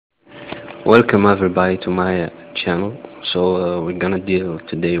Welcome everybody to my channel. We're gonna deal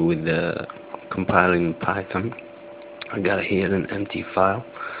today with compiling Python. I got here an empty file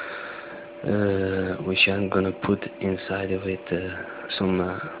which I'm gonna put inside of it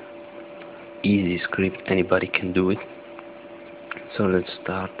some easy script. Anybody can do it. So let's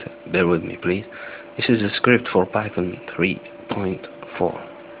start. Bear with me please. This is a script for Python 3.4.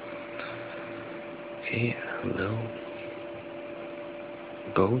 Okay, hello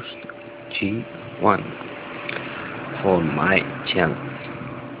Ghost G1 for my channel.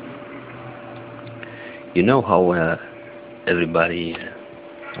 You know how everybody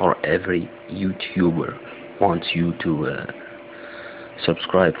or every YouTuber wants you to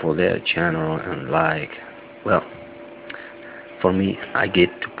subscribe for their channel and like. Well, for me, I get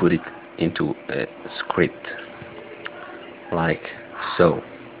to put it into a script like so,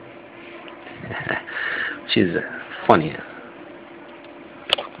 which is funny.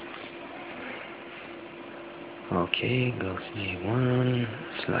 Okay, go G1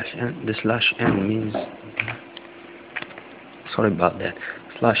 /n. The /n means, sorry about that,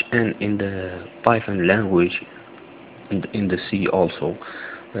 /n in the Python language, in the C also,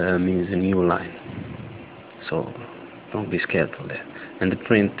 means a new line. So don't be scared for that. And the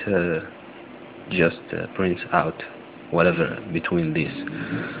print just prints out whatever between these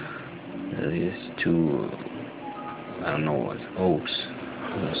two, I don't know what, O's.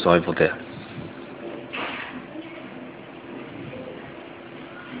 Sorry for that.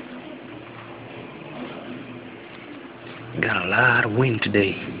 Got a lot of wind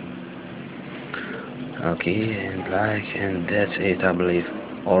today. Okay, and that's it, I believe.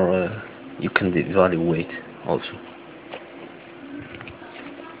 Or you can evaluate also.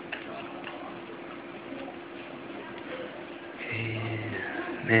 Okay,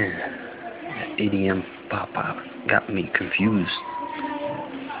 man, that EDM pop-up got me confused.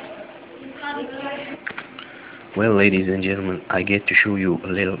 Well, ladies and gentlemen, I get to show you a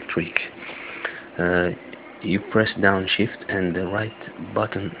little trick. You press down shift and the right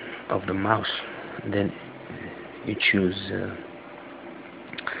button of the mouse, then you choose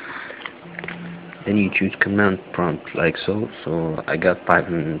command prompt like so. So I got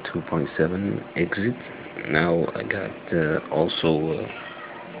Python 2.7 exit. Now I got also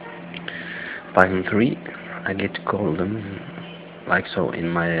Python 3. I get to call them like so in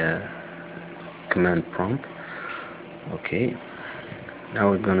my command prompt. Okay,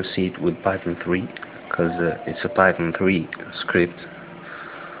 now we're gonna see it with Python 3 because it's a Python 3 script.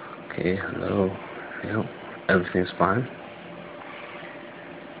 Okay, hello, yeah, everything's fine.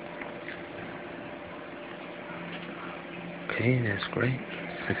 Okay, that's great.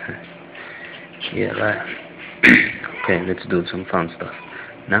 Yeah, right. Okay, let's do some fun stuff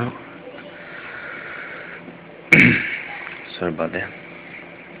now. Sorry about that.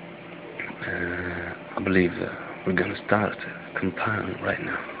 I believe we're gonna start compiling right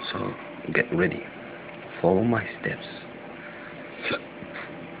now, so get ready. Follow my steps.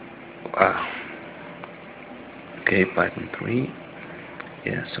 Wow. Okay, Python 3.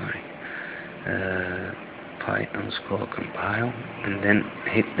 Yeah, sorry. Py_compile, and then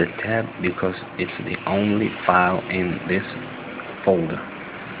hit the tab because it's the only file in this folder.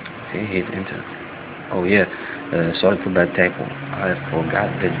 Okay, hit enter. Oh yeah, sorry for that typo. I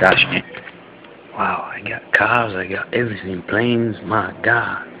forgot the dash. Wow, I got cars, I got everything, planes, my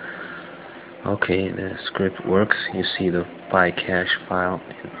god. Okay, the script works. You see the PyCache file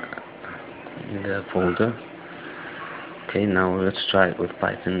in the folder. Okay, now let's try it with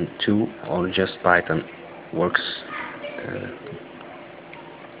Python 2 or just Python works.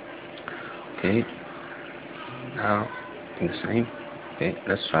 Okay, now the same. Okay,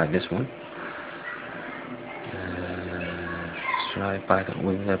 let's try this one. Let's try Python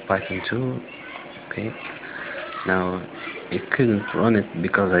with Python 2. Okay, now it couldn't run it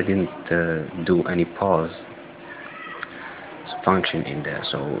because I didn't do any pause function in there,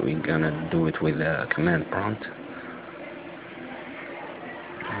 so we're gonna do it with a command prompt.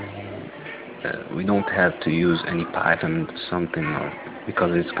 We don't have to use any Python something, or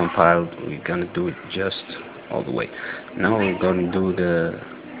because it's compiled, we're gonna do it just all the way. Now we're gonna do the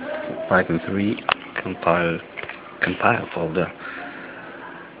Python 3 compile folder.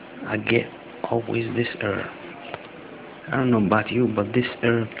 I get always this error. I don't know about you, but this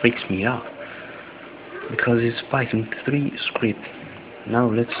error freaks me out because it's Python 3 script. Now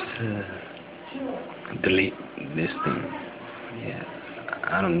let's delete this thing. Yeah,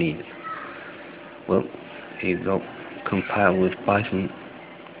 I don't need it. Well, here you go. Compile with Python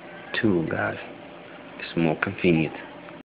 2, guys. It's more convenient.